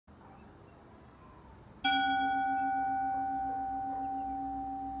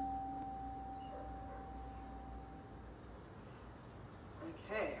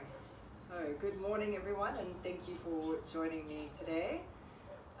Good morning everyone, and thank you for joining me today.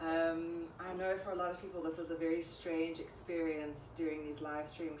 I know for a lot of people this is a very strange experience doing these live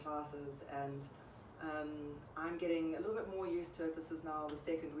stream classes, and I'm getting a little bit more used to it. This is now the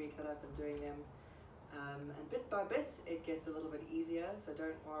second week that I've been doing them, and bit by bit it gets a little bit easier, so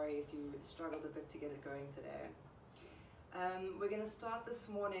don't worry if you struggled a bit to get it going today. We're going to start this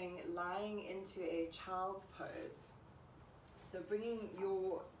morning lying into a child's pose. So bringing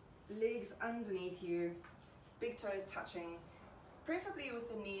your legs underneath you, big toes touching, preferably with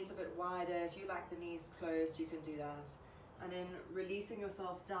the knees a bit wider. If you like the knees closed, you can do that. And then releasing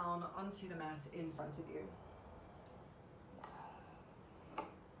yourself down onto the mat in front of you.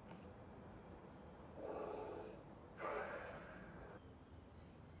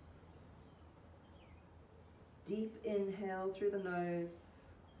 Deep inhale through the nose.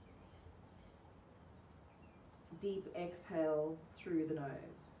 Deep exhale through the nose.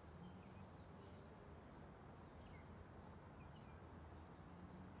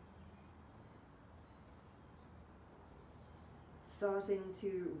 Starting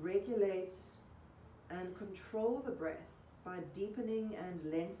to regulate and control the breath by deepening and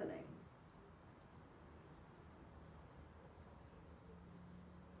lengthening.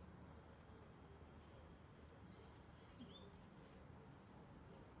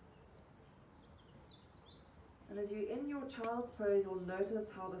 And as you're in your child's pose, you'll notice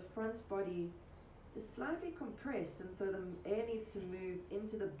how the front body is slightly compressed, and so the air needs to move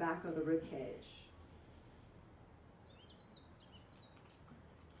into the back of the rib cage.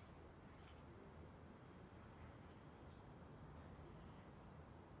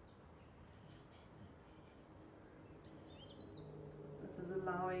 This is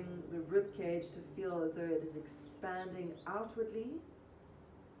allowing the rib cage to feel as though it is expanding outwardly,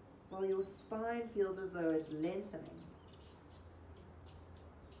 while your spine feels as though it's lengthening.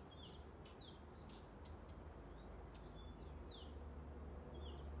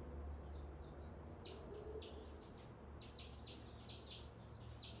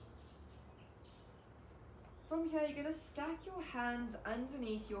 From here, you're going to stack your hands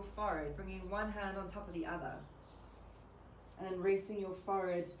underneath your forehead, bringing one hand on top of the other, and resting your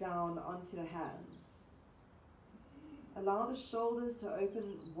forehead down onto the hands. Allow the shoulders to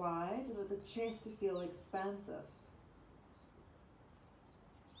open wide and with the chest to feel expansive.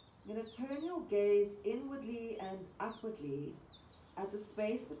 You're going to turn your gaze inwardly and upwardly at the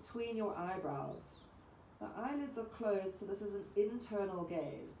space between your eyebrows. The eyelids are closed, so this is an internal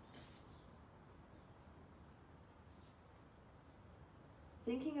gaze.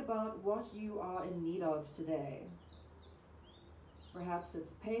 Thinking about what you are in need of today. Perhaps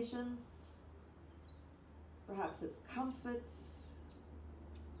it's patience. Perhaps it's comfort.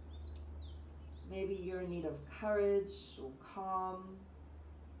 Maybe you're in need of courage or calm.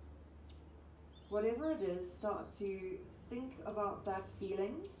 Whatever it is, start to think about that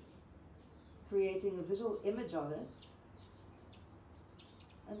feeling, creating a visual image of it,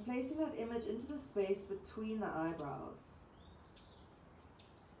 and placing that image into the space between the eyebrows.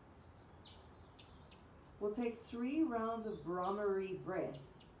 We'll take 3 rounds of Brahmari breath.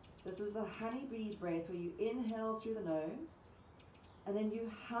 This is the honeybee breath, where you inhale through the nose and then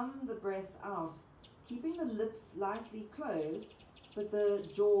you hum the breath out, keeping the lips lightly closed but the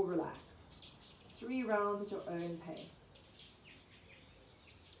jaw relaxed. 3 rounds at your own pace.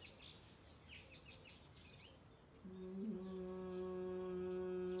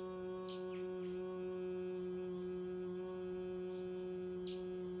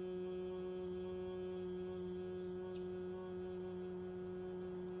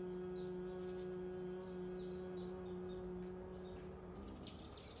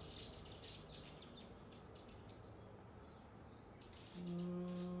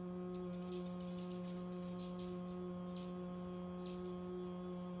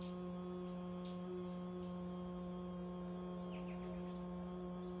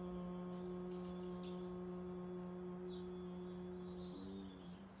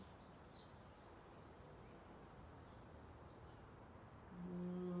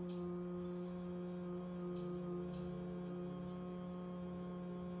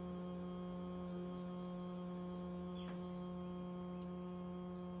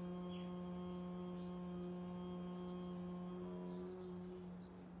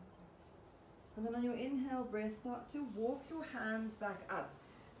 And then on your inhale breath, start to walk your hands back up.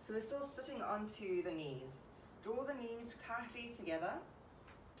 So we're still sitting onto the knees. Draw the knees tightly together,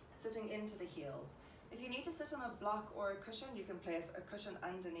 sitting into the heels. If you need to sit on a block or a cushion, you can place a cushion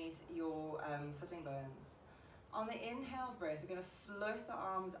underneath your sitting bones. On the inhale breath, we're going to float the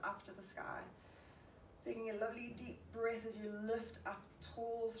arms up to the sky, taking a lovely deep breath as you lift up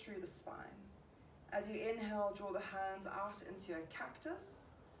tall through the spine. As you inhale, draw the hands out into a cactus,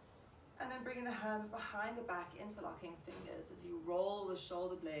 and then bringing the hands behind the back, interlocking fingers as you roll the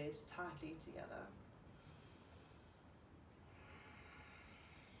shoulder blades tightly together.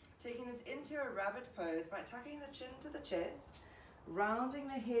 Taking this into a rabbit pose by tucking the chin to the chest, rounding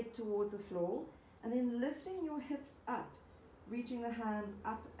the head towards the floor, and then lifting your hips up, reaching the hands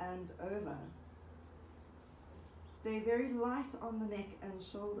up and over. Stay very light on the neck and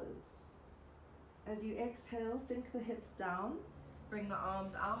shoulders. As you exhale, sink the hips down, bring the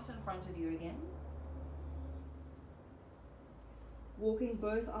arms out in front of you again. Walking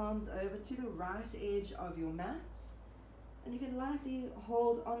both arms over to the right edge of your mat. And you can lightly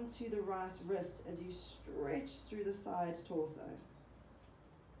hold onto the right wrist as you stretch through the side torso.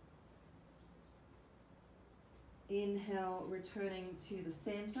 Inhale, returning to the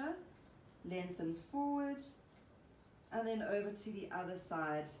center, lengthen forward, and then over to the other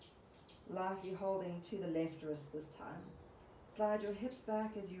side, lightly holding to the left wrist this time. Slide your hip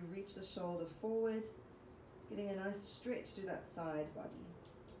back as you reach the shoulder forward, getting a nice stretch through that side body.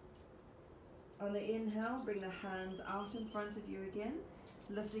 On the inhale, bring the hands out in front of you again,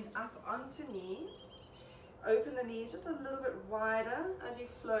 lifting up onto knees. Open the knees just a little bit wider as you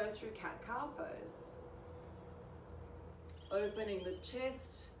flow through cat-cow pose. Opening the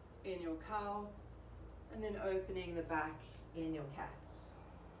chest in your cow, and then opening the back in your cat.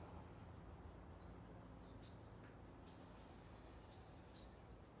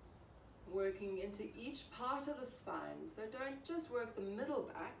 Working into each part of the spine, so don't just work the middle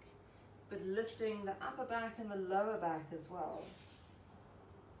back, but lifting the upper back and the lower back as well.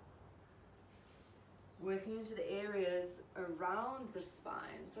 Working into the areas around the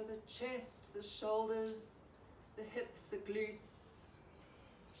spine, so the chest, the shoulders, the hips, the glutes.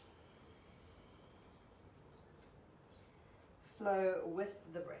 Flow with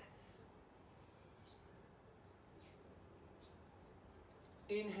the breath.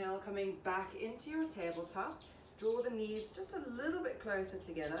 Inhale, coming back into your tabletop. Draw the knees just a little bit closer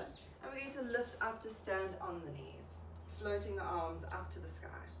together, and we're going to lift up to stand on the knees, floating the arms up to the sky.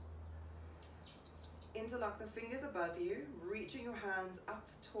 Interlock the fingers above you, reaching your hands up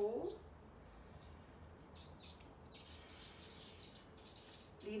tall.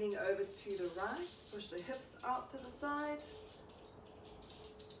 Leaning over to the right, push the hips out to the side.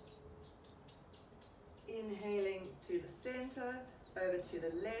 Inhaling to the center, over to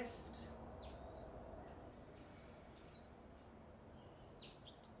the left.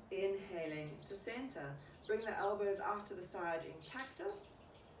 Inhaling to center. Bring the elbows out to the side in cactus.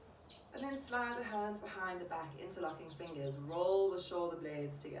 And then slide the hands behind the back, interlocking fingers. Roll the shoulder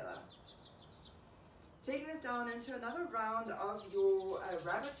blades together. Taking this down into another round of your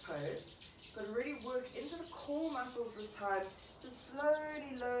rabbit pose. Got to really work into the core muscles this time to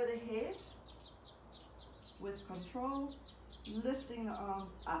slowly lower the head with control, lifting the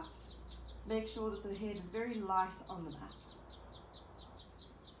arms up. Make sure that the head is very light on the mat.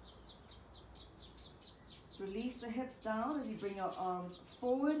 Release the hips down as you bring your arms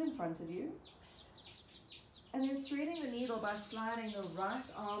forward in front of you. And then threading the needle by sliding the right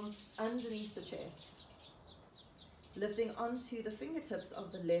arm underneath the chest. Lifting onto the fingertips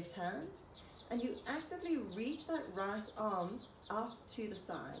of the left hand, and you actively reach that right arm out to the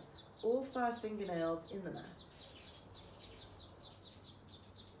side, all 5 fingernails in the mat.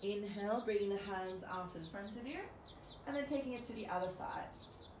 Inhale, bringing the hands out in front of you, and then taking it to the other side.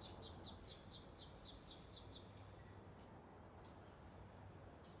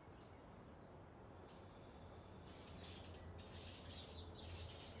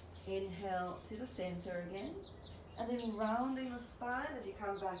 Inhale to the center again. And then rounding the spine as you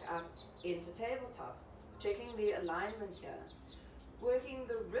come back up into tabletop. Checking the alignment here. Working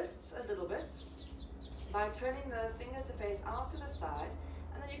the wrists a little bit by turning the fingers to face out to the side.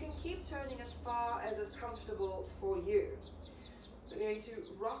 And then you can keep turning as far as is comfortable for you. We're going to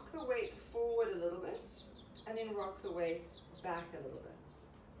rock the weight forward a little bit. And then rock the weight back a little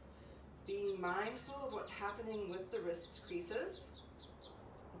bit. Being mindful of what's happening with the wrist creases.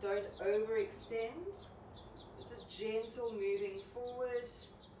 Don't overextend. Just a gentle moving forward,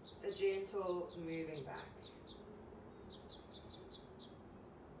 a gentle moving back.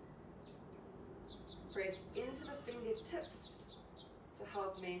 Press into the fingertips to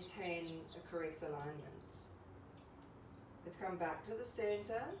help maintain a correct alignment. Let's come back to the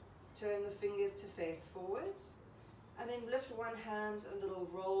center, turn the fingers to face forward, and then lift one hand, a little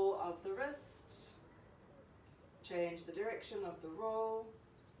roll of the wrist. Change the direction of the roll.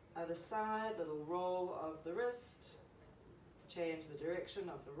 Other side, little roll of the wrist. Change the direction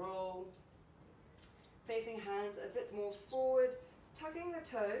of the roll. Placing hands a bit more forward, tucking the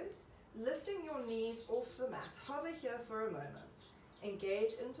toes, Lifting your knees off the mat. Hover here for a moment.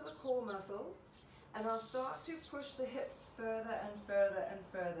 Engage into the core muscles, and I'll start to push the hips further and further and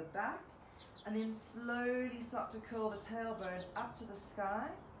further back, and then slowly start to curl the tailbone up to the sky,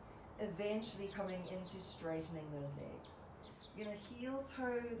 eventually coming into straightening those legs. You're going to heel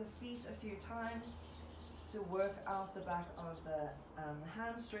toe the feet a few times to work out the back of the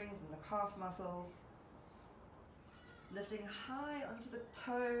hamstrings and the calf muscles. Lifting high onto the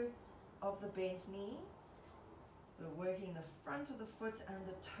toe of the bent knee. So working the front of the foot and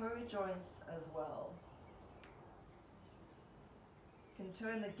the toe joints as well. You can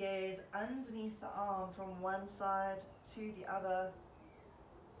turn the gaze underneath the arm from one side to the other.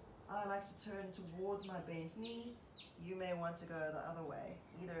 I like to turn towards my bent knee. You may want to go the other way.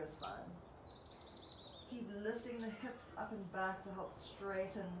 Either is fine. Keep lifting the hips up and back to help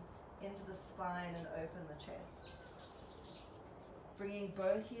straighten into the spine and open the chest. Bringing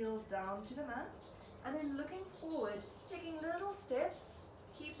both heels down to the mat, and then looking forward, taking little steps.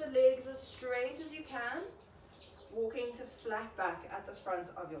 Keep the legs as straight as you can, walking to flat back at the front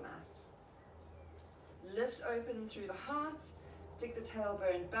of your mat. Lift open through the heart, stick the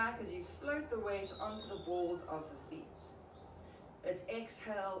tailbone back as you float the weight onto the balls of the feet. Let's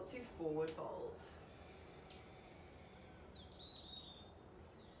exhale to forward fold.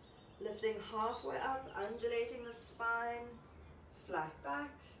 Lifting halfway up, undulating the spine, flat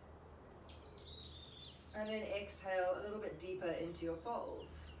back, and then exhale a little bit deeper into your fold.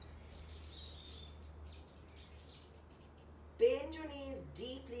 Bend your knees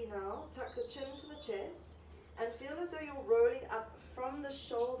deeply now, tuck the chin to the chest, and feel as though you're rolling up from the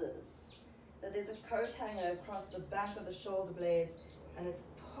shoulders, that there's a coat hanger across the back of the shoulder blades, and it's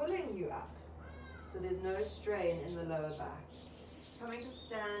pulling you up, so there's no strain in the lower back. Coming to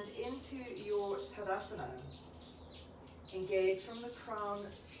stand into your Tadasana. Engage from the crown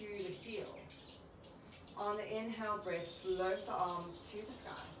to the heel. On the inhale breath, float the arms to the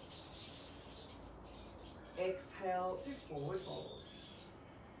sky. Exhale to forward fold.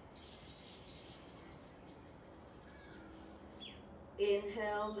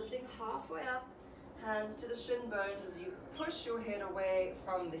 Inhale, lifting halfway up, hands to the shin bones as you push your head away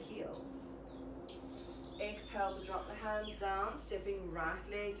from the heels. Exhale to drop the hands down, stepping right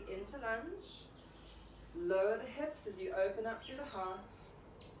leg into lunge. Lower the hips as you open up through the heart,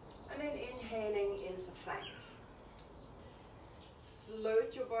 and then inhaling into plank.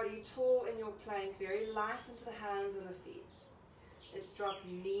 Float your body tall in your plank, very light into the hands and the feet. Let's drop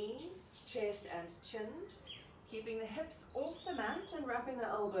knees, chest and chin, keeping the hips off the mat and wrapping the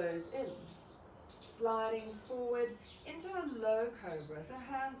elbows in. Sliding forward into a low cobra, so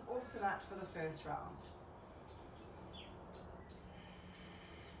hands off the mat for the first round.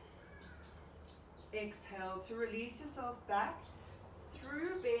 Exhale to release yourself back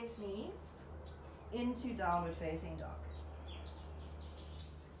through bent knees into downward facing dog.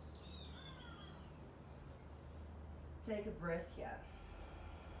 Take a breath here.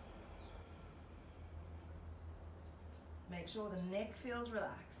 Make sure the neck feels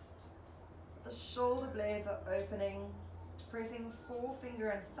relaxed. The shoulder blades are opening, pressing forefinger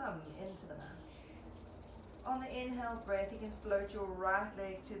and thumb into the mat. On the inhale breath, you can float your right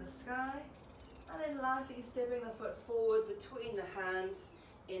leg to the sky, and then lightly stepping the foot forward between the hands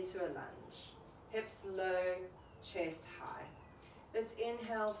into a lunge. Hips low, chest high. Let's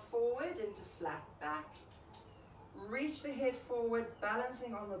inhale forward into flat back. Reach the head forward,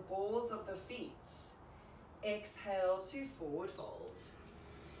 balancing on the balls of the feet. Exhale to forward fold.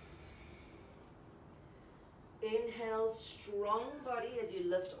 Inhale, strong body as you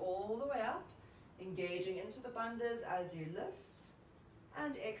lift all the way up, engaging into the bandhas as you lift,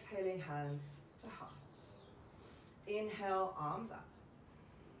 and exhaling hands to heart. Inhale, arms up.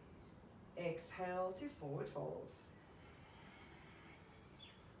 Exhale to forward fold.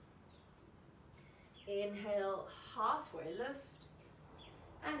 Inhale, halfway lift,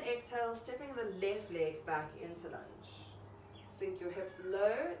 and exhale, stepping the left leg back into lunge. Sink your hips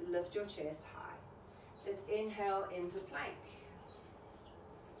low, lift your chest high. Let's inhale into plank.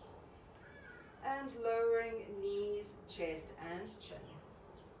 And lowering knees, chest and chin.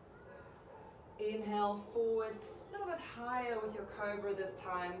 Inhale forward, a little bit higher with your cobra this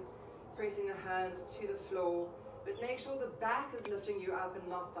time, pressing the hands to the floor, but make sure the back is lifting you up and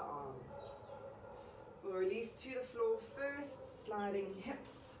not the arms. We'll release to the floor first, sliding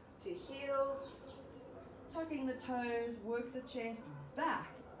hips to heels, tucking the toes, work the chest back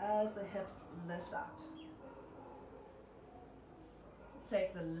as the hips lift up.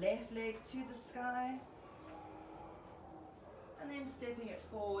 Take the left leg to the sky, and then stepping it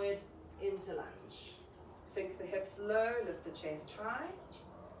forward into lunge. Sink the hips low, lift the chest high,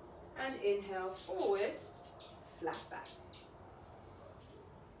 And inhale, forward, flat back.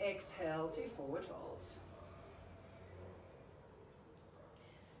 Exhale to forward fold.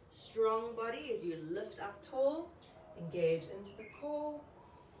 Strong body as you lift up tall, engage into the core,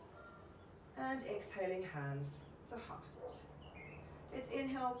 and exhaling hands to heart. Let's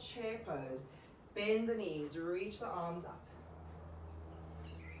inhale, chair pose. Bend the knees, reach the arms up.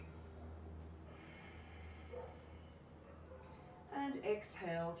 And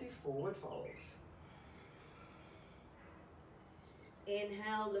exhale to forward fold.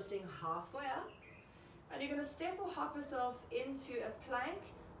 Inhale, lifting halfway up. And you're going to step or hop yourself into a plank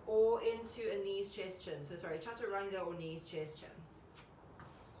or into a knees, chest, chin. So sorry, chaturanga or knees, chest, chin.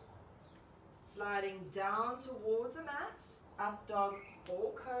 Sliding down towards the mat, up dog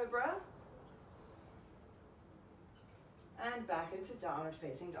or cobra. And back into downward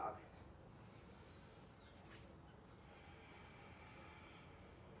facing dog.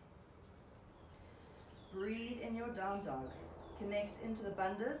 Breathe in your down dog. Connect into the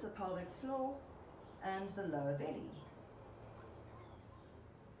bandhas, the pelvic floor, and the lower belly.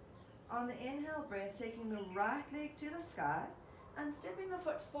 On the inhale breath, taking the right leg to the sky and stepping the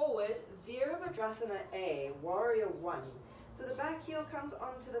foot forward, Virabhadrasana A, Warrior One. So the back heel comes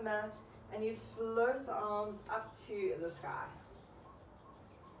onto the mat and you float the arms up to the sky.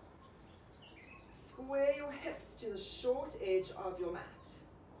 Square your hips to the short edge of your mat.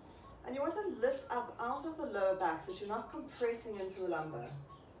 And you want to lift up out of the lower back so that you're not compressing into the lumbar,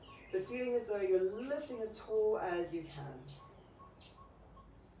 but feeling as though you're lifting as tall as you can.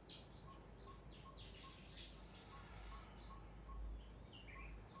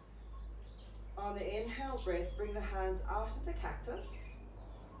 On the inhale breath, bring the hands out into cactus.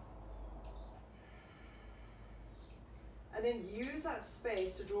 And then use that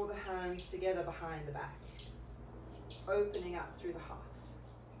space to draw the hands together behind the back, opening up through the heart.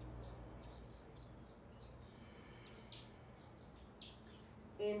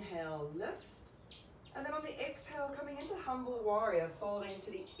 Inhale, lift. And then on the exhale, coming into humble warrior, folding to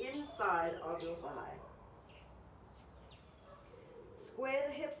the inside of your thigh. Square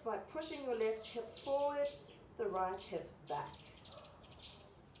the hips by pushing your left hip forward, the right hip back.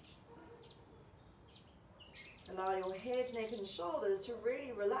 Allow your head, neck and shoulders to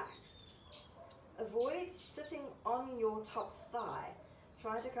really relax. Avoid sitting on your top thigh.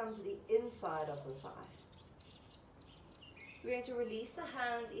 Try to come to the inside of the thigh. We're going to release the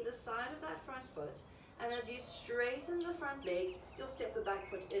hands either side of that front foot, and as you straighten the front leg, you'll step the back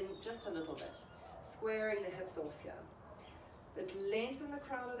foot in just a little bit, squaring the hips off here. Let's lengthen the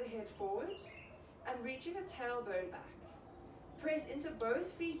crown of the head forward and reaching the tailbone back. Press into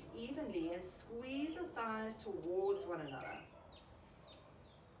both feet evenly and squeeze the thighs towards one another.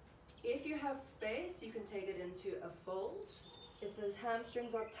 If you have space, you can take it into a fold. If those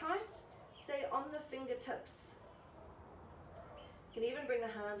hamstrings are tight, stay on the fingertips. You can even bring the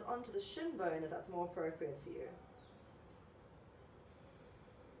hands onto the shin bone if that's more appropriate for you.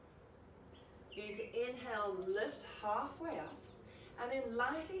 You're going to inhale, lift halfway up, and then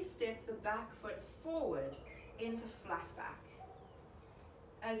lightly step the back foot forward into flat back.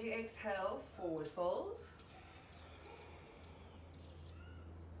 As you exhale, forward fold.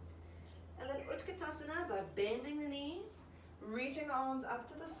 And then Utkatasana by bending the knees, reaching the arms up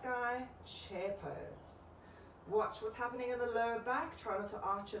to the sky, chair pose. Watch what's happening in the lower back, try not to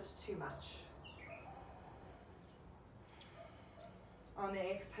arch it too much. On the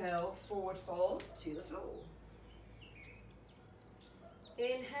exhale, forward fold to the floor.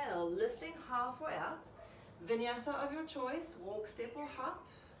 Inhale, lifting halfway up. Vinyasa of your choice, walk, step or hop.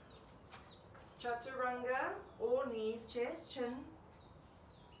 Chaturanga or knees, chest, chin.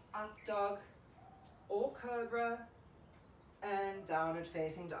 Up dog or cobra. And downward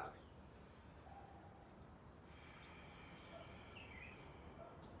facing dog.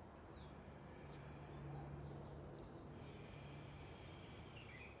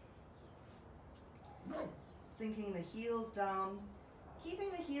 Sinking the heels down,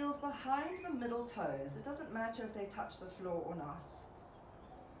 keeping the heels behind the middle toes. It doesn't matter if they touch the floor or not.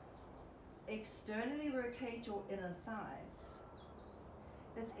 Externally rotate your inner thighs.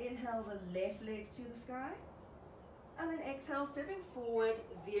 Let's inhale the left leg to the sky. And then exhale, stepping forward,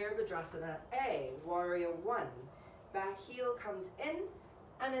 Virabhadrasana A, Warrior One. Back heel comes in,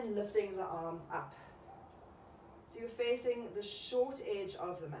 and then lifting the arms up. So you're facing the short edge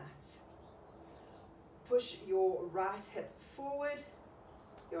of the mat. Push your right hip forward,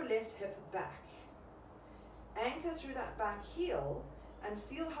 your left hip back. Anchor through that back heel and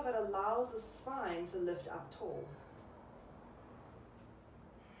feel how that allows the spine to lift up tall.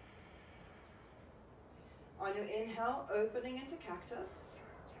 On your inhale, opening into cactus.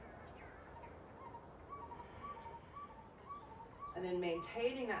 And then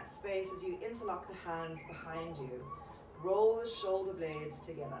maintaining that space as you interlock the hands behind you. Roll the shoulder blades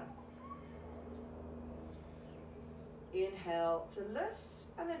together. Inhale to lift,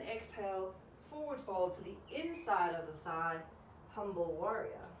 and then exhale, forward fold to the inside of the thigh, humble warrior.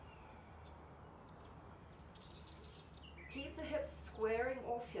 Keep the hips squaring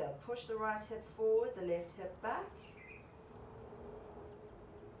off here. Push the right hip forward, the left hip back.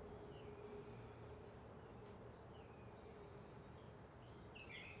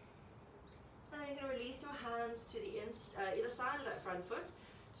 And then you can release your hands to the either side of that front foot,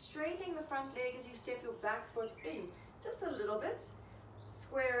 straightening the front leg as you step your back foot in just a little bit,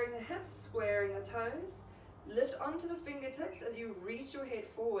 squaring the hips, squaring the toes. Lift onto the fingertips as you reach your head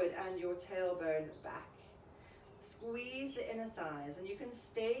forward and your tailbone back. Squeeze the inner thighs, and you can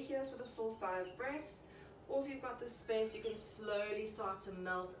stay here for the full 5 breaths, or if you've got the space, you can slowly start to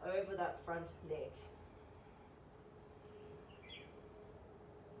melt over that front leg.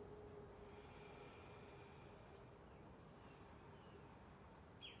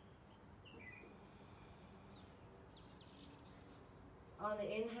 On the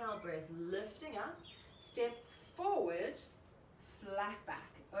inhale breath, lifting up, step forward, flat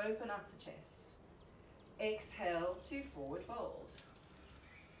back, open up the chest. Exhale to forward fold.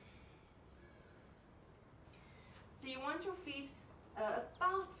 So you want your feet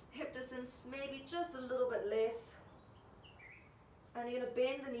about hip distance, maybe just a little bit less. And you're going to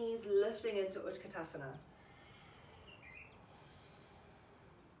bend the knees, lifting into Utkatasana.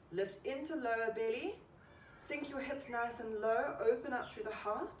 Lift into lower belly. Sink your hips nice and low, open up through the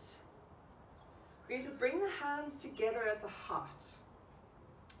heart. We're going to bring the hands together at the heart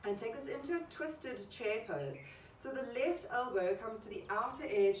and take this into a twisted chair pose. So the left elbow comes to the outer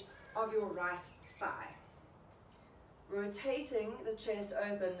edge of your right thigh. Rotating the chest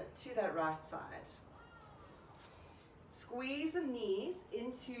open to that right side. Squeeze the knees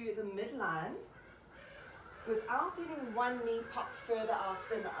into the midline without letting one knee pop further out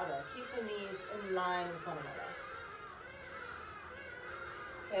than the other. Keep the knees in line with one another.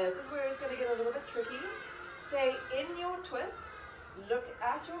 Okay, this is where it's going to get a little bit tricky. Stay in your twist, look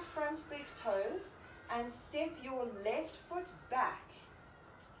at your front big toes, and step your left foot back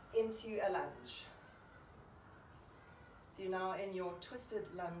into a lunge. So you're now in your twisted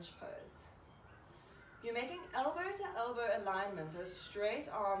lunge pose. You're making elbow to elbow alignment, so a straight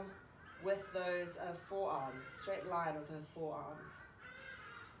arm with those forearms, straight line with those forearms.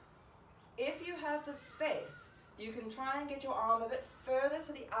 If you have the space, you can try and get your arm a bit further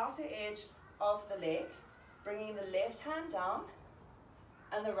to the outer edge of the leg, bringing the left hand down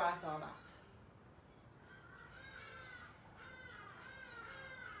and the right arm up.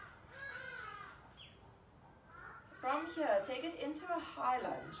 From here, take it into a high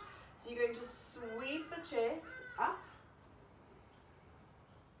lunge. So you're going to sweep the chest up,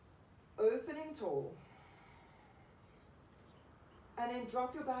 opening tall, and then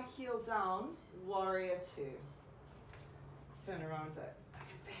drop your back heel down, warrior 2. Turn around so I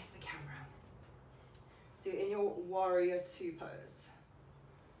can face the camera. So you're in your warrior 2 pose.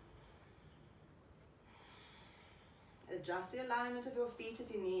 Adjust the alignment of your feet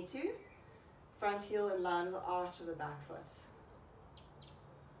if you need to. Front heel in line with the arch of the back foot.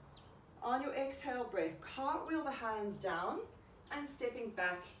 On your exhale breath, cartwheel the hands down and stepping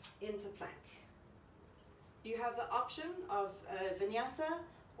back into plank. You have the option of Vinyasa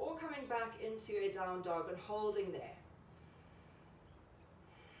or coming back into a down dog and holding there.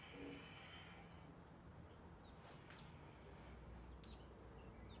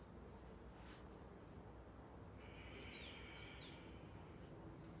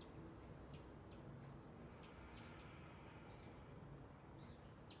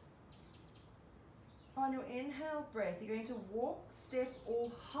 On your inhale breath, you're going to walk, step,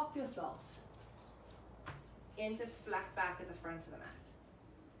 or hop yourself into flat back at the front of the mat.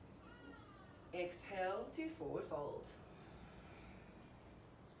 Exhale to forward fold.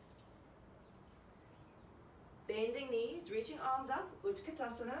 Bending knees, reaching arms up,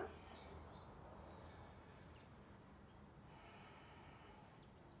 Utkatasana.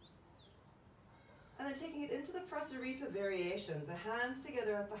 And then taking it into the Prasarita variation, so hands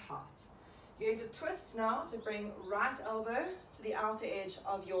together at the heart. You're going to twist now to bring right elbow to the outer edge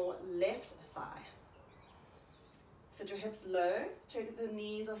of your left thigh. Sit your hips low, check that the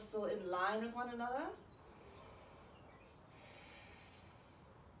knees are still in line with one another.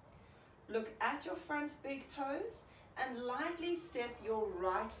 Look at your front big toes and lightly step your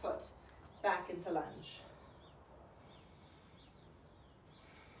right foot back into lunge.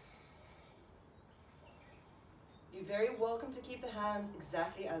 You're very welcome to keep the hands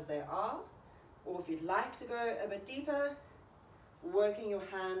exactly as they are. Or if you'd like to go a bit deeper, working your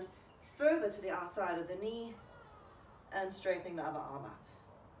hand further to the outside of the knee and straightening the other arm up.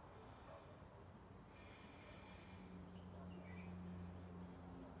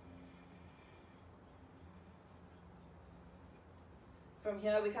 From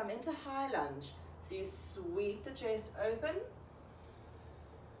here we come into high lunge. So you sweep the chest open.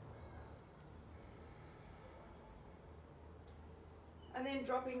 And then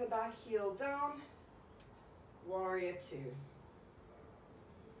dropping the back heel down, warrior two.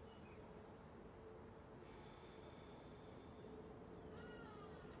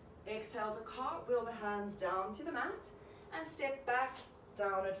 Exhale to cartwheel the hands down to the mat and step back,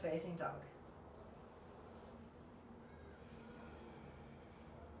 downward facing dog.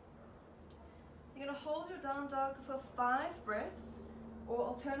 You're going to hold your down dog for 5 breaths, or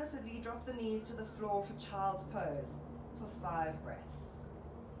alternatively drop the knees to the floor for child's pose for 5 breaths.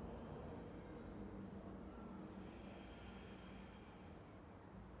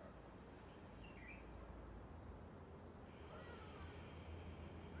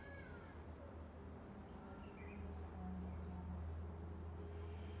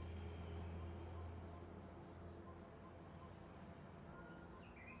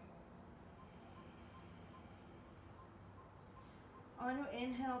 On your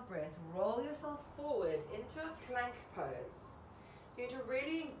inhale breath, roll yourself forward into a plank pose. You're going to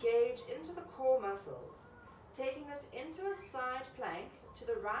really engage into the core muscles, taking this into a side plank to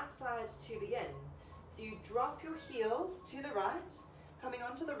the right side to begin. So you drop your heels to the right, coming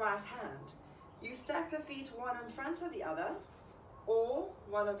onto the right hand. You stack the feet one in front of the other, or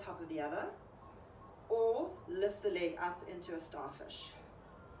one on top of the other, or lift the leg up into a starfish.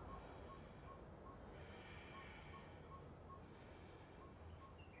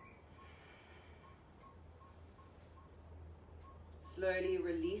 Slowly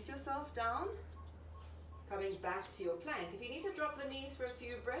release yourself down, coming back to your plank. If you need to drop the knees for a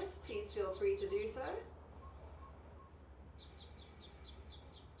few breaths, please feel free to do so.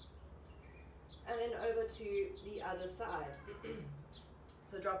 And then over to the other side.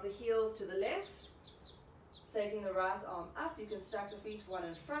 So drop the heels to the left, taking the right arm up. You can stack the feet one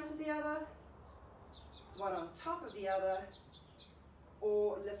in front of the other, one on top of the other,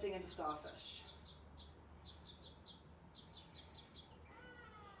 or lifting into starfish.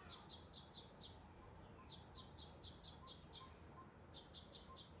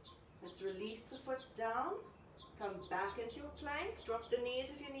 Let's release the foot down, come back into your plank, drop the knees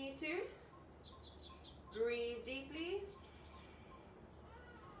if you need to. Breathe deeply.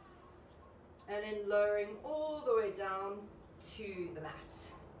 And then lowering all the way down to the mat.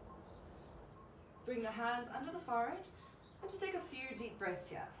 Bring the hands under the forehead and just take a few deep breaths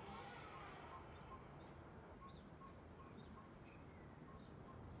here.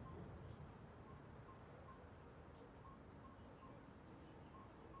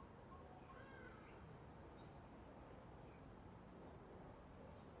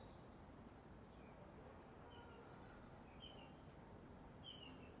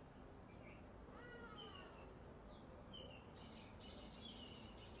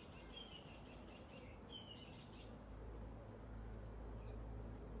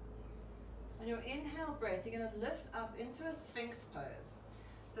 On your inhale breath, you're going to lift up into a Sphinx pose.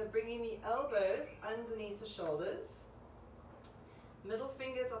 So bringing the elbows underneath the shoulders. Middle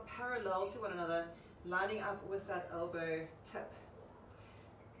fingers are parallel to one another, lining up with that elbow tip.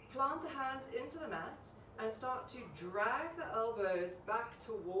 Plant the hands into the mat and start to drag the elbows back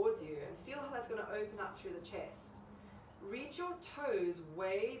towards you and feel how that's going to open up through the chest. Reach your toes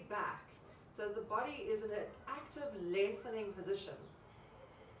way back so the body is in an active lengthening position.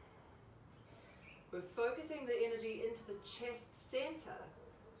 We're focusing the energy into the chest center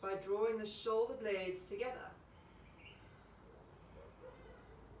by drawing the shoulder blades together.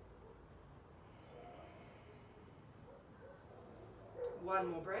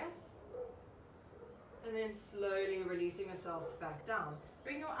 One more breath. And then slowly releasing yourself back down.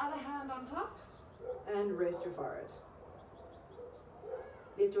 Bring your other hand on top and rest your forehead.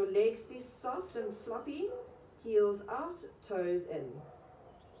 Let your legs be soft and floppy, heels out, toes in.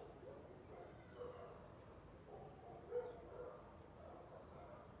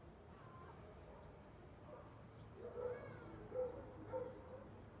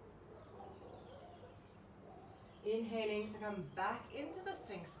 Inhaling to come back into the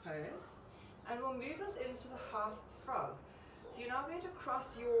Sphinx pose, and we'll move this into the half frog. So you're now going to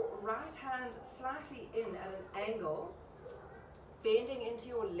cross your right hand slightly in at an angle, bending into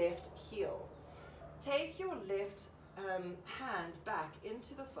your left heel. Take your left hand back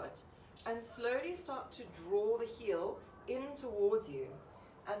into the foot and slowly start to draw the heel in towards you.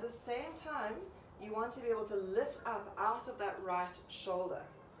 At the same time, you want to be able to lift up out of that right shoulder.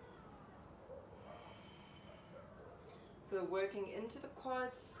 So working into the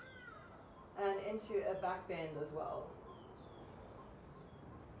quads and into a back bend as well.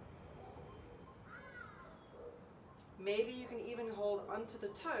 Maybe you can even hold onto the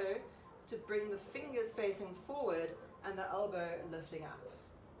toe to bring the fingers facing forward and the elbow lifting up.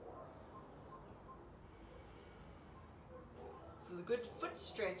 So a good foot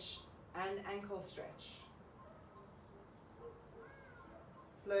stretch and ankle stretch.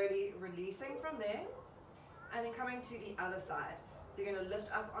 Slowly releasing from there and then coming to the other side. So you're going to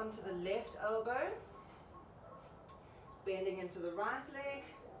lift up onto the left elbow, bending into the right leg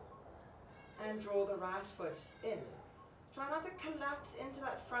and draw the right foot in. Try not to collapse into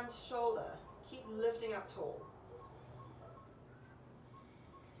that front shoulder. Keep lifting up tall.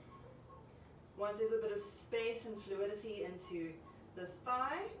 Once there's a bit of space and fluidity into the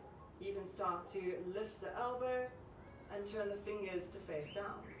thigh, you can start to lift the elbow and turn the fingers to face down.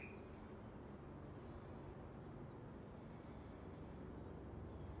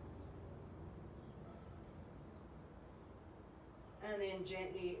 And then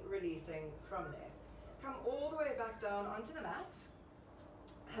gently releasing from there. Come all the way back down onto the mat.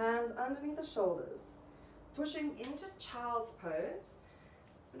 Hands underneath the shoulders. Pushing into child's pose.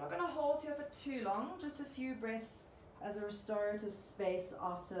 We're not going to hold here for too long, just a few breaths as a restorative space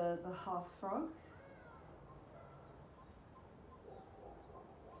after the half frog.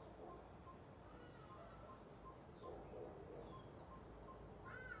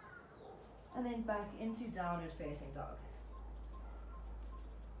 And then back into downward facing dog.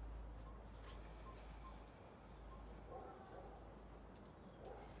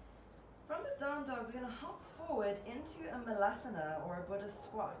 From the down dog, we're going to hop forward into a malasana or a Buddhist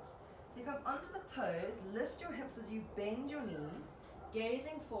squat. So you come onto the toes, lift your hips as you bend your knees,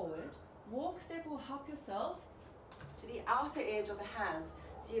 gazing forward, walk, step or hop yourself to the outer edge of the hands.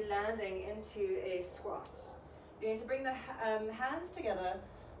 So you're landing into a squat. You're going to bring the hands together,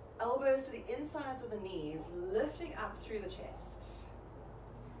 elbows to the insides of the knees, lifting up through the chest.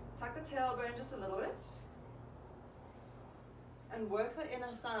 Tuck the tailbone just a little bit. And work the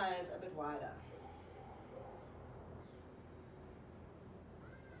inner thighs a bit wider.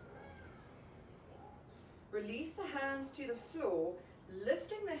 Release the hands to the floor,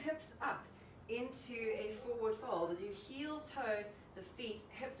 lifting the hips up into a forward fold as you heel toe the feet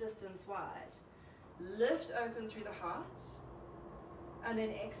hip distance wide. Lift open through the heart, and then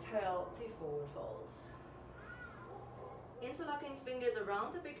exhale to forward fold. Interlocking fingers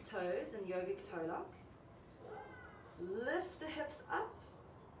around the big toes in yogic toe lock. Lift the hips up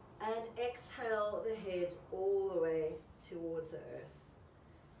and exhale the head all the way towards the earth.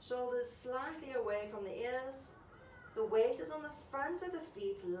 Shoulders slightly away from the ears. The weight is on the front of the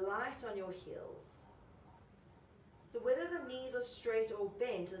feet, light on your heels. So whether the knees are straight or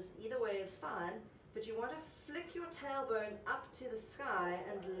bent, either way is fine, but you want to flick your tailbone up to the sky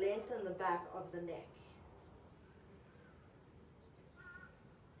and lengthen the back of the neck.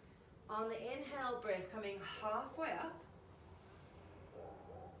 On the inhale breath, coming halfway up,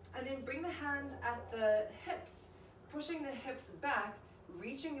 and then bring the hands at the hips, pushing the hips back,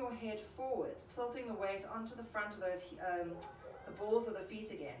 reaching your head forward, tilting the weight onto the front of those, the balls of the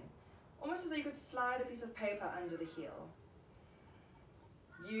feet again. Almost as though you could slide a piece of paper under the heel.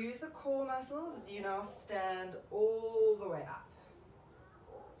 Use the core muscles as you now stand all the way up.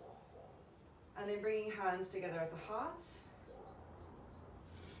 And then bringing hands together at the heart.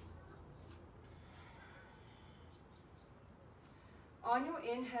 On your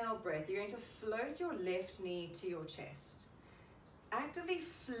inhale breath, you're going to float your left knee to your chest. Actively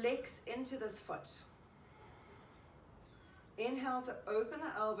flex into this foot. Inhale to open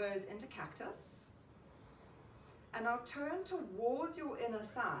the elbows into cactus. And now turn towards your inner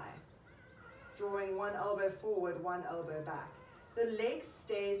thigh, drawing one elbow forward, one elbow back. The leg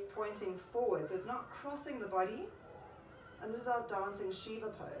stays pointing forward, so it's not crossing the body. And this is our dancing Shiva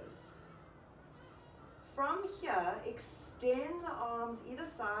pose. From here, extend the arms either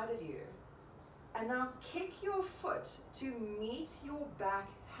side of you. And now kick your foot to meet your back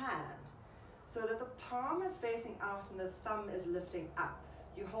hand so that the palm is facing out and the thumb is lifting up.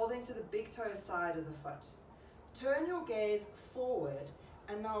 You're holding to the big toe side of the foot. Turn your gaze forward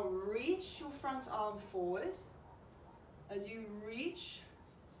and now reach your front arm forward as you reach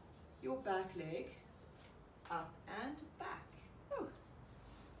your back leg up and back. Whew.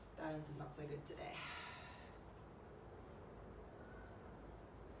 Balance is not so good today.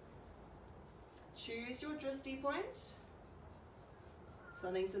 Choose your drishti point.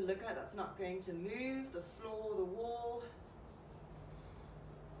 Something to look at that's not going to move, the floor, the wall.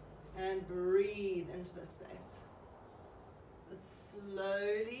 And breathe into that space. Let's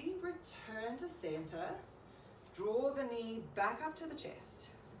slowly return to center. Draw the knee back up to the chest.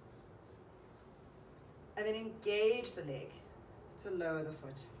 And then engage the leg to lower the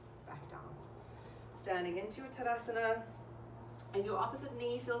foot back down. Standing into Uttanasana. If your opposite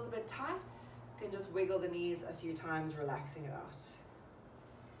knee feels a bit tight, you can just wiggle the knees a few times, relaxing it out.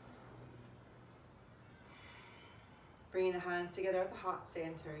 Bringing the hands together at the heart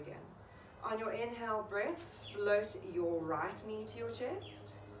center again. On your inhale breath, float your right knee to your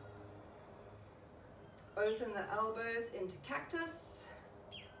chest. Open the elbows into cactus.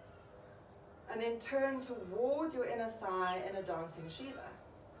 And then turn towards your inner thigh in a dancing Shiva.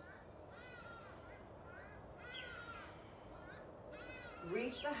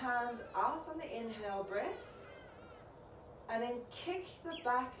 Reach the hands out on the inhale breath. And then kick the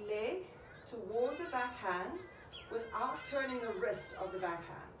back leg towards the back hand without turning the wrist of the back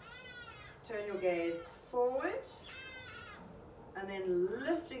hand. Turn your gaze forward and then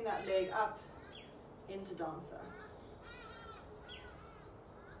lifting that leg up into dancer.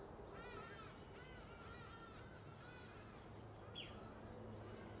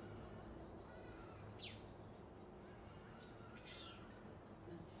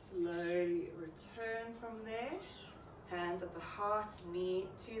 Slowly return from there. Hands at the heart, knee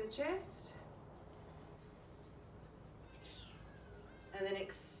to the chest. And then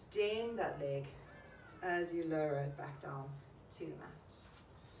extend that leg as you lower it back down to the mat.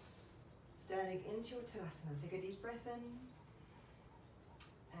 Standing into Uttanasana. Take a deep breath in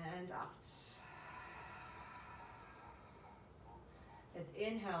and out. Let's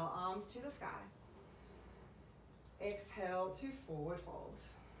inhale, arms to the sky. Exhale to forward fold.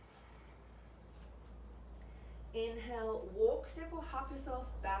 Inhale, walk, step or hop yourself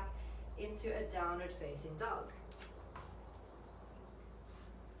back into a downward facing dog.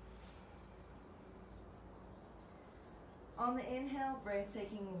 On the inhale, breath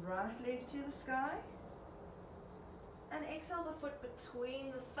taking right leg to the sky. And exhale the foot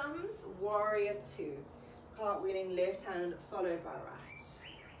between the thumbs, warrior two. Cartwheeling left hand followed by right.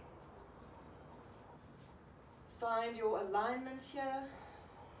 Find your alignment here.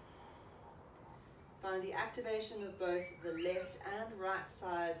 Find the activation of both the left and right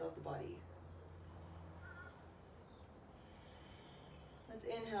sides of the body. Let's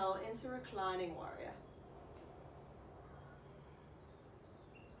inhale into reclining warrior.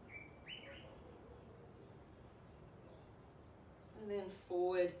 And then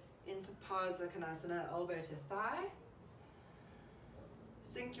forward into Vashistasana, elbow to thigh.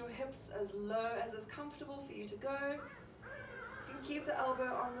 Sink your hips as low as is comfortable for you to go. You can keep the elbow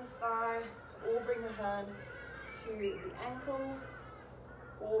on the thigh, or bring the hand to the ankle,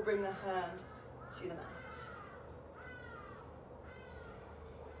 or bring the hand to the mat.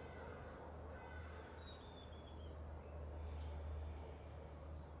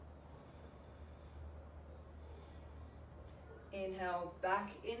 Inhale,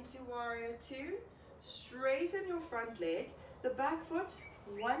 back into warrior two. Straighten your front leg. The back foot,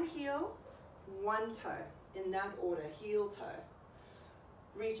 one heel, one toe. In that order, heel, toe.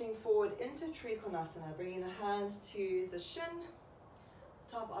 Reaching forward into Trikonasana, bringing the hand to the shin,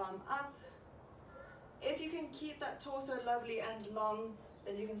 top arm up. If you can keep that torso lovely and long,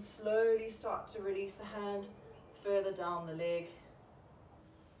 then you can slowly start to release the hand further down the leg.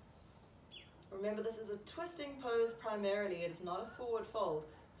 Remember, this is a twisting pose primarily. It is not a forward fold.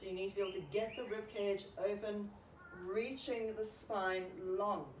 So you need to be able to get the ribcage open, reaching the spine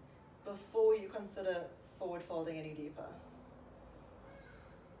long before you consider forward folding any deeper.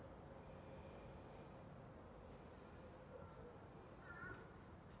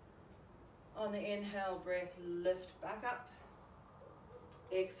 On the inhale, breath, lift back up.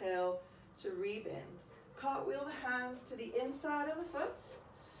 Exhale to rebend. Cartwheel the hands to the inside of the foot.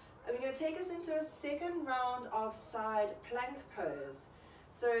 And we're going to take us into a second round of side plank pose.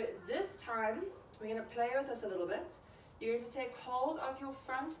 So this time, we're going to play with this a little bit. You're going to take hold of your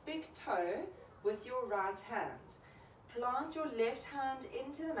front big toe with your right hand. Plant your left hand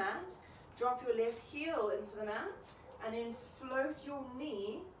into the mat. Drop your left heel into the mat. And then float your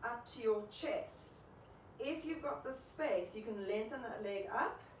knee up to your chest. If you've got the space, you can lengthen that leg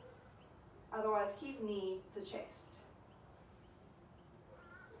up. Otherwise, keep knee to chest.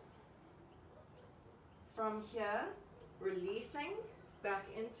 From here, releasing back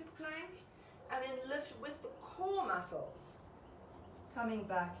into plank, and then lift with the core muscles. Coming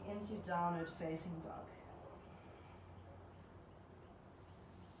back into downward facing dog.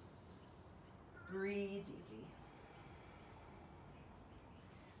 Breathe deeply.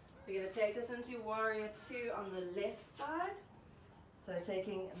 We're going to take this into warrior two on the left side. So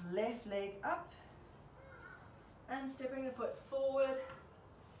taking left leg up and stepping the foot forward,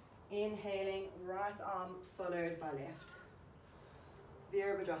 inhaling, right arm followed by left.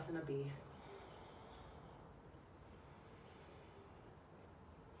 Virabhadrasana B.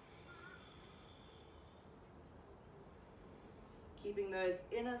 Keeping those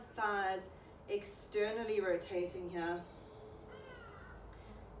inner thighs externally rotating here.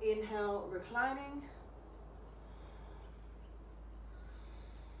 Inhale, reclining.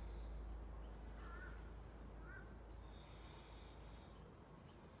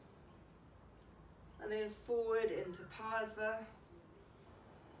 And then forward into Pasva.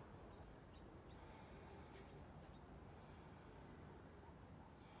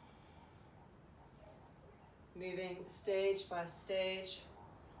 Moving stage by stage,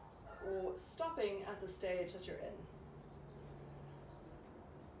 or stopping at the stage that you're in.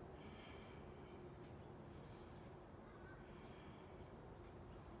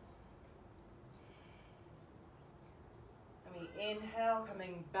 And we inhale,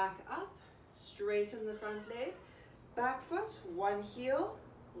 coming back up, straighten the front leg, back foot, one heel,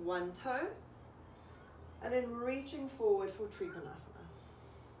 one toe, and then reaching forward for Trikonasana.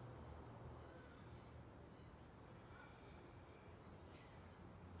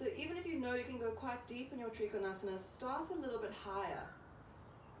 So even if you know you can go quite deep in your Trikonasana, start a little bit higher.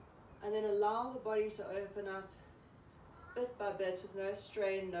 And then allow the body to open up bit by bit with no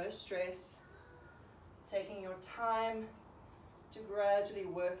strain, no stress. Taking your time to gradually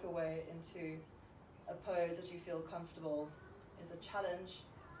work your way into a pose that you feel comfortable is a challenge,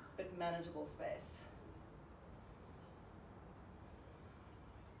 but manageable space.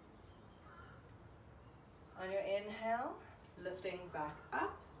 On your inhale, lifting back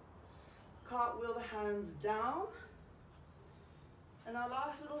up. Cartwheel the hands down. And our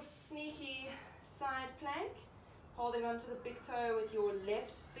last little sneaky side plank, holding onto the big toe with your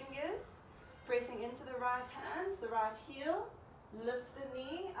left fingers, pressing into the right hand, the right heel, lift the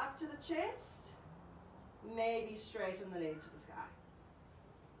knee up to the chest, maybe straighten the leg to the sky.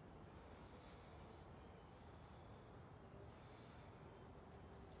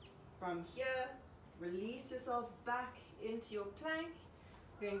 From here, release yourself back into your plank.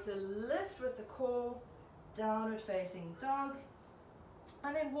 You're going to lift with the core, downward facing dog,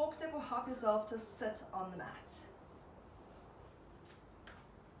 and then walk, step, or hop yourself to sit on the mat.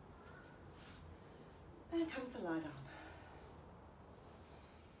 And come to lie down.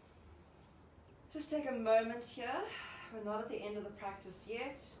 Just take a moment here. We're not at the end of the practice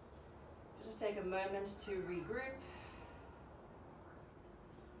yet. Just take a moment to regroup,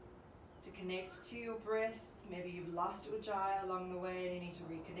 to connect to your breath. Maybe you've lost ujjayi along the way and you need to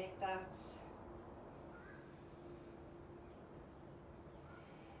reconnect that.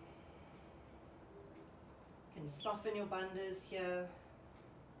 You can soften your bandhas here.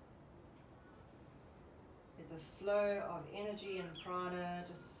 Let the flow of energy and prana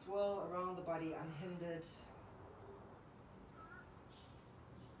just swirl around the body unhindered.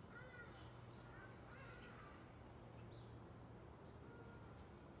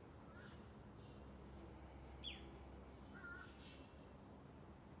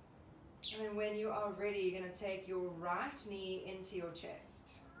 And then when you are ready, you're going to take your right knee into your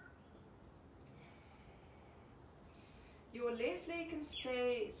chest. Your left leg can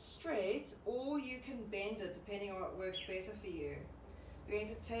stay straight, or you can bend it depending on what works better for you. You're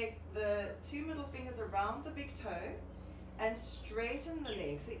going to take the two middle fingers around the big toe and straighten the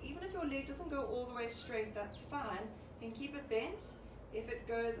leg. So even if your leg doesn't go all the way straight, that's fine. You can keep it bent. If it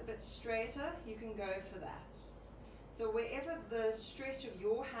goes a bit straighter, you can go for that. So wherever the stretch of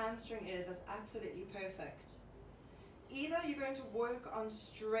your hamstring is, that's absolutely perfect. Either you're going to work on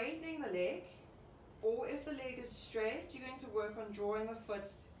straightening the leg, or if the leg is straight, you're going to work on drawing the foot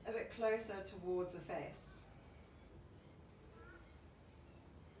a bit closer towards the face.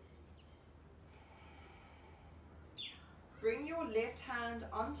 Bring your left hand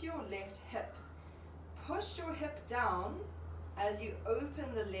onto your left hip. Push your hip down as you open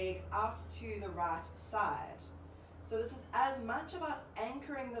the leg out to the right side. So this is as much about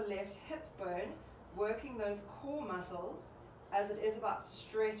anchoring the left hip bone, working those core muscles, as it is about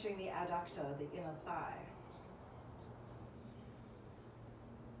stretching the adductor, the inner thigh.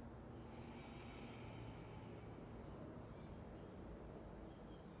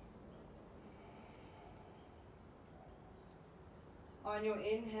 On your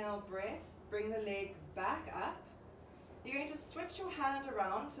inhale breath, bring the leg back up. You're going to switch your hand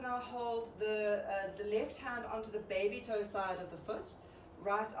around to now hold the left hand onto the baby toe side of the foot,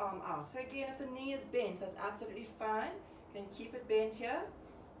 right arm out. So again, if the knee is bent, that's absolutely fine. You can keep it bent here.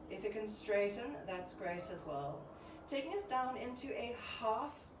 If it can straighten, that's great as well. taking us down into a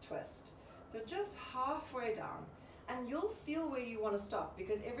half twist. So just halfway down. And you'll feel where you want to stop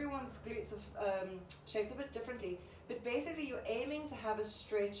because everyone's glutes are shaped a bit differently. But basically you're aiming to have a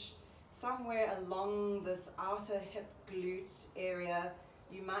stretch somewhere along this outer hip glute area.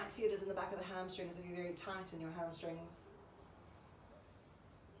 You might feel it in the back of the hamstrings if you're very tight in your hamstrings.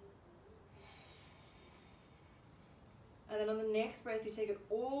 And then on the next breath, you take it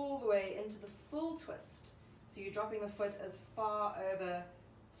all the way into the full twist. So you're dropping the foot as far over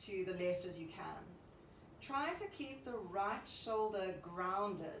to the left as you can. Try to keep the right shoulder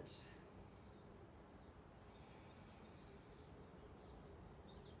grounded. This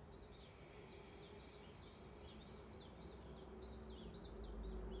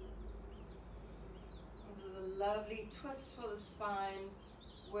is a lovely twist for the spine,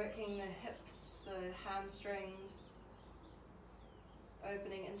 working the hips, the hamstrings,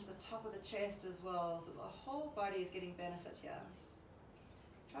 opening into the top of the chest as well, so the whole body is getting benefit here.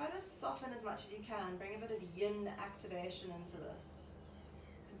 Try to soften as much as you can, bring a bit of yin activation into this.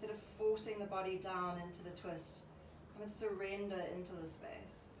 So instead of forcing the body down into the twist, kind of surrender into the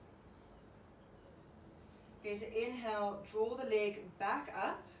space. Okay, to inhale, draw the leg back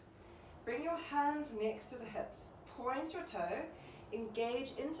up, bring your hands next to the hips, point your toe,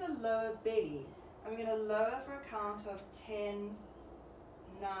 engage into lower belly. I'm going to lower for a count of 10,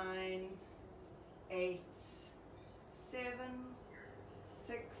 9, 8, 7,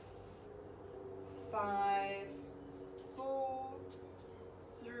 6, 5, 4,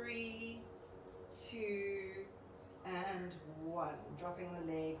 3, 2, and 1. Dropping the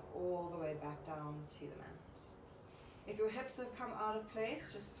leg all the way back down to the mat. If your hips have come out of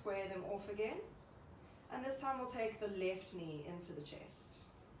place, just square them off again. And this time we'll take the left knee into the chest.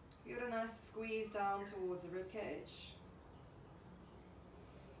 Give it a nice squeeze down towards the ribcage.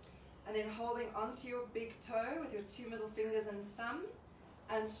 And then holding onto your big toe with your 2 middle fingers and thumb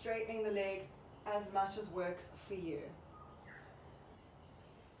and straightening the leg as much as works for you.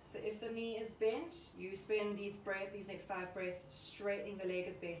 So if the knee is bent, you spend these next 5 breaths straightening the leg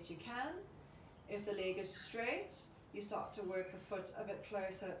as best you can. If the leg is straight, you start to work the foot a bit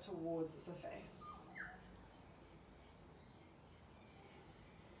closer towards the face.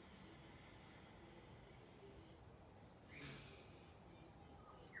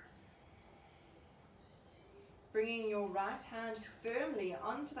 Bringing your right hand firmly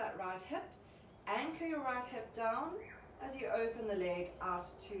onto that right hip, anchor your right hip down as you open the leg out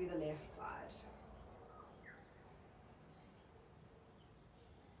to the left side.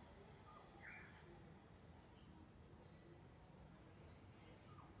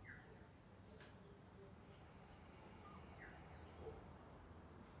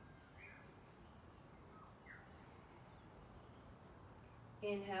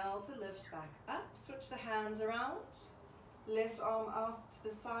 Inhale to lift back up, switch the hands around, left arm out to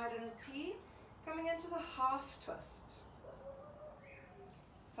the side in a T, coming into the half twist.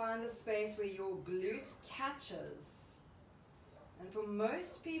 Find a space where your glute catches. And for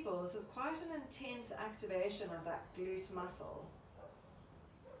most people, this is quite an intense activation of that glute muscle.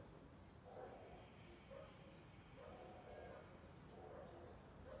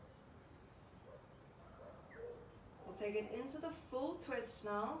 Take it into the full twist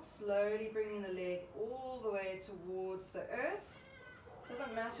now, slowly bringing the leg all the way towards the earth.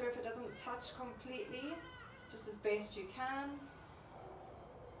 Doesn't matter if it doesn't touch completely, just as best you can.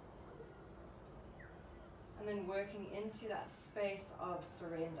 And then working into that space of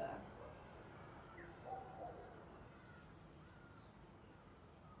surrender.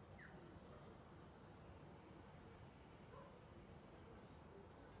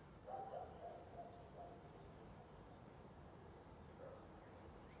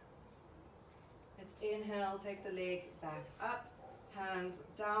 Inhale, take the leg back up, hands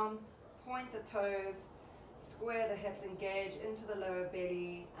down, point the toes, square the hips, engage into the lower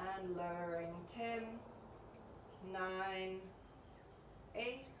belly, and lowering 10, 9,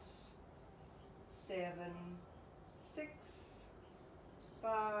 8, 7, 6,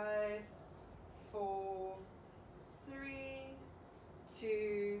 5, 4, 3,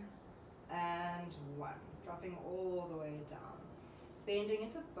 2, and 1. Dropping all the way down, bending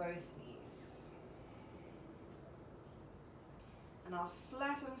into both knees. And I'll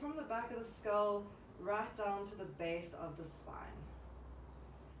flatten from the back of the skull right down to the base of the spine.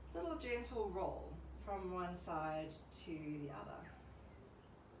 Little gentle roll from one side to the other.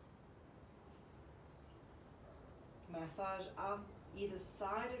 Massage out either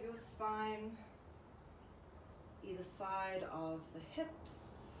side of your spine, either side of the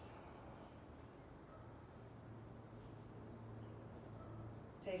hips.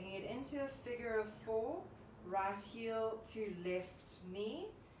 Taking it into a figure of 4. Right heel to left knee.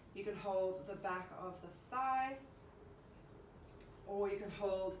 You can hold the back of the thigh, or you can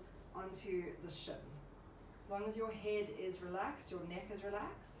hold onto the shin. As long as your head is relaxed, your neck is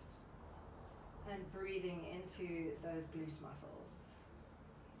relaxed, and breathing into those glute muscles.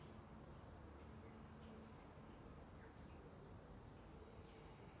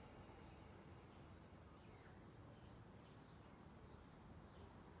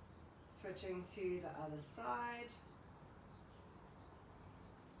 Switching to the other side.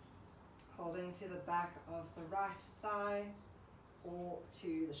 Holding to the back of the right thigh or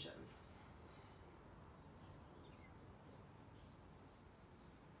to the shin.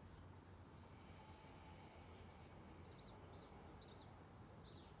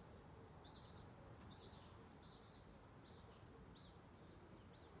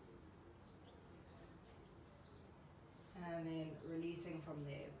 And then releasing from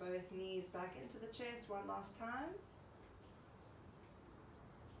there. Both knees back into the chest one last time.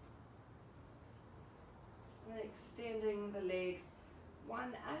 And then extending the legs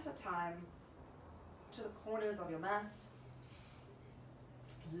one at a time to the corners of your mat.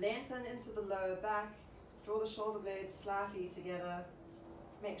 Lengthen into the lower back. Draw the shoulder blades slightly together.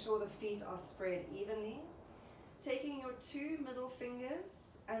 Make sure the feet are spread evenly. Taking your two middle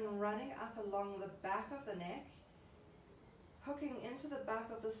fingers and running up along the back of the neck, hooking into the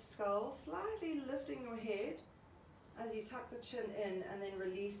back of the skull, slightly lifting your head as you tuck the chin in and then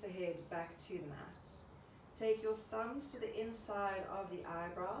release the head back to the mat. Take your thumbs to the inside of the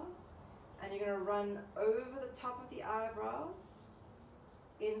eyebrows and you're going to run over the top of the eyebrows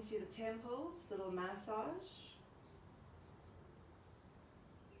into the temples, little massage.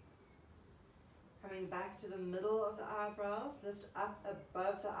 Coming back to the middle of the eyebrows, lift up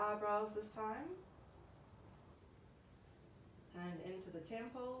above the eyebrows this time. And into the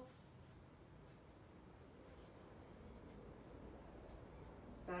temples.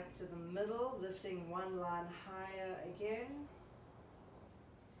 Back to the middle, lifting one line higher again.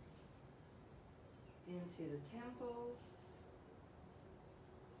 Into the temples.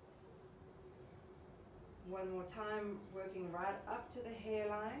 One more time, working right up to the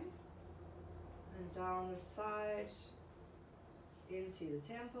hairline. And down the side, into the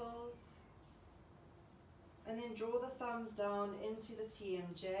temples. And then draw the thumbs down into the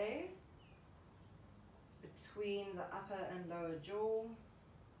TMJ, between the upper and lower jaw.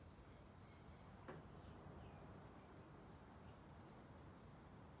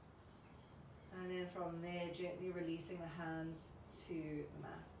 And then from there, gently releasing the hands to the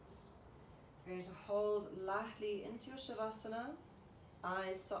mat. You're going to hold lightly into your Shavasana,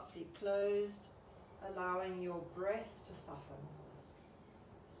 eyes softly closed, allowing your breath to soften.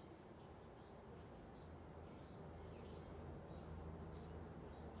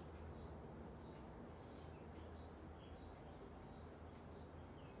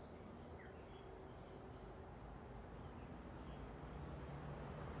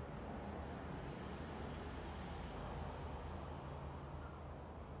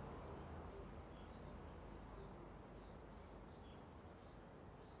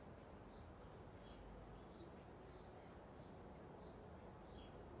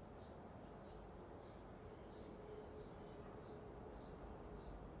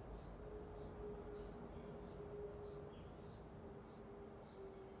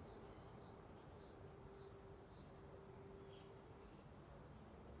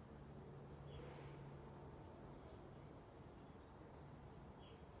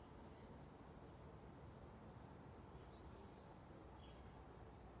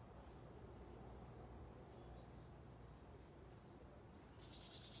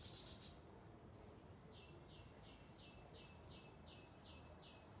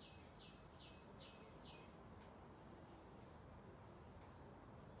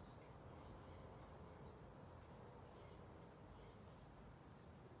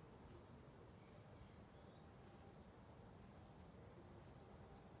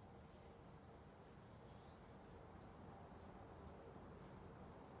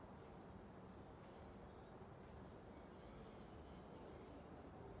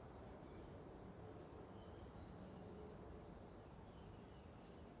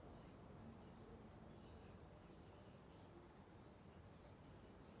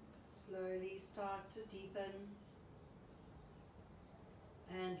 Slowly start to deepen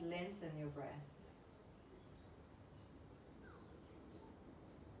and lengthen your breath.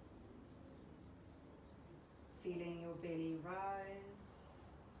 Feeling your belly rise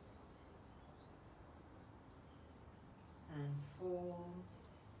and fall.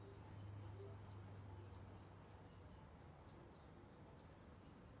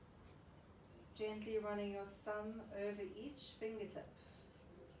 Gently running your thumb over each fingertip.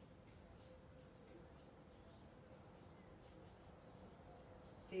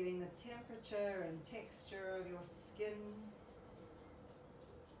 Feeling the temperature and texture of your skin.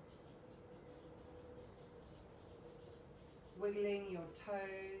 Wiggling your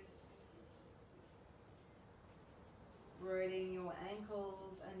toes. Rolling your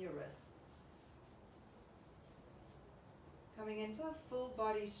ankles and your wrists. Coming into a full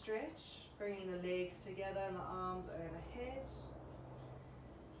body stretch, bringing the legs together and the arms overhead.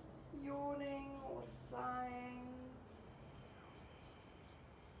 Yawning or sighing.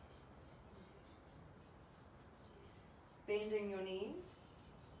 Bending your knees.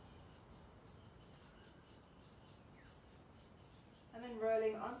 And then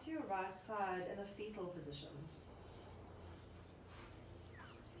rolling onto your right side in a fetal position.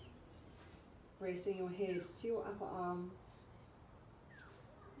 Bracing your head to your upper arm.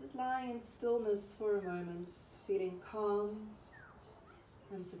 Just lying in stillness for a moment, feeling calm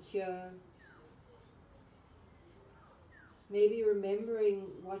and secure. Maybe remembering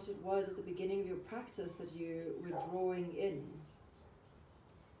what it was at the beginning of your practice that you were drawing in,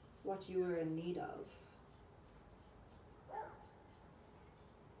 what you were in need of.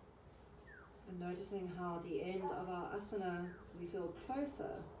 And noticing how at the end of our asana we feel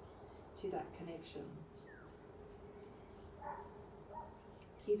closer to that connection.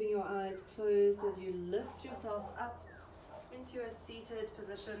 Keeping your eyes closed as you lift yourself up into a seated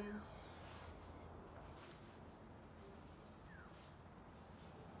position.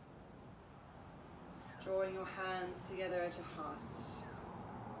 Drawing your hands together at your heart.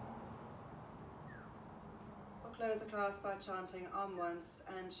 We'll close the class by chanting Om once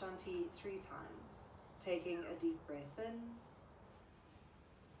and Shanti 3 times. Taking a deep breath in.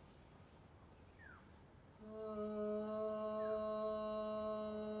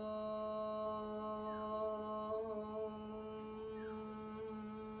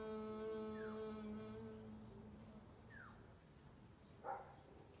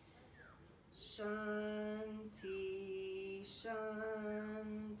 Shanti,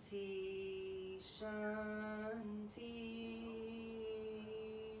 Shanti, Shanti.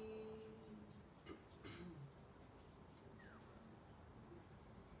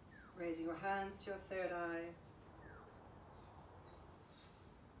 Raising your hands to your third eye.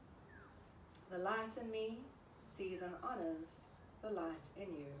 The light in me sees and honors the light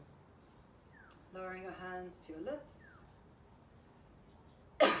in you. Lowering your hands to your lips.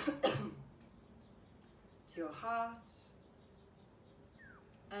 To your heart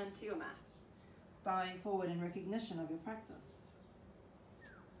and to your mat, bowing forward in recognition of your practice.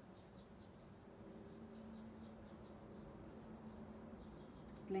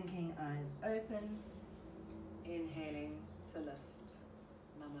 Blinking eyes open, inhaling to lift.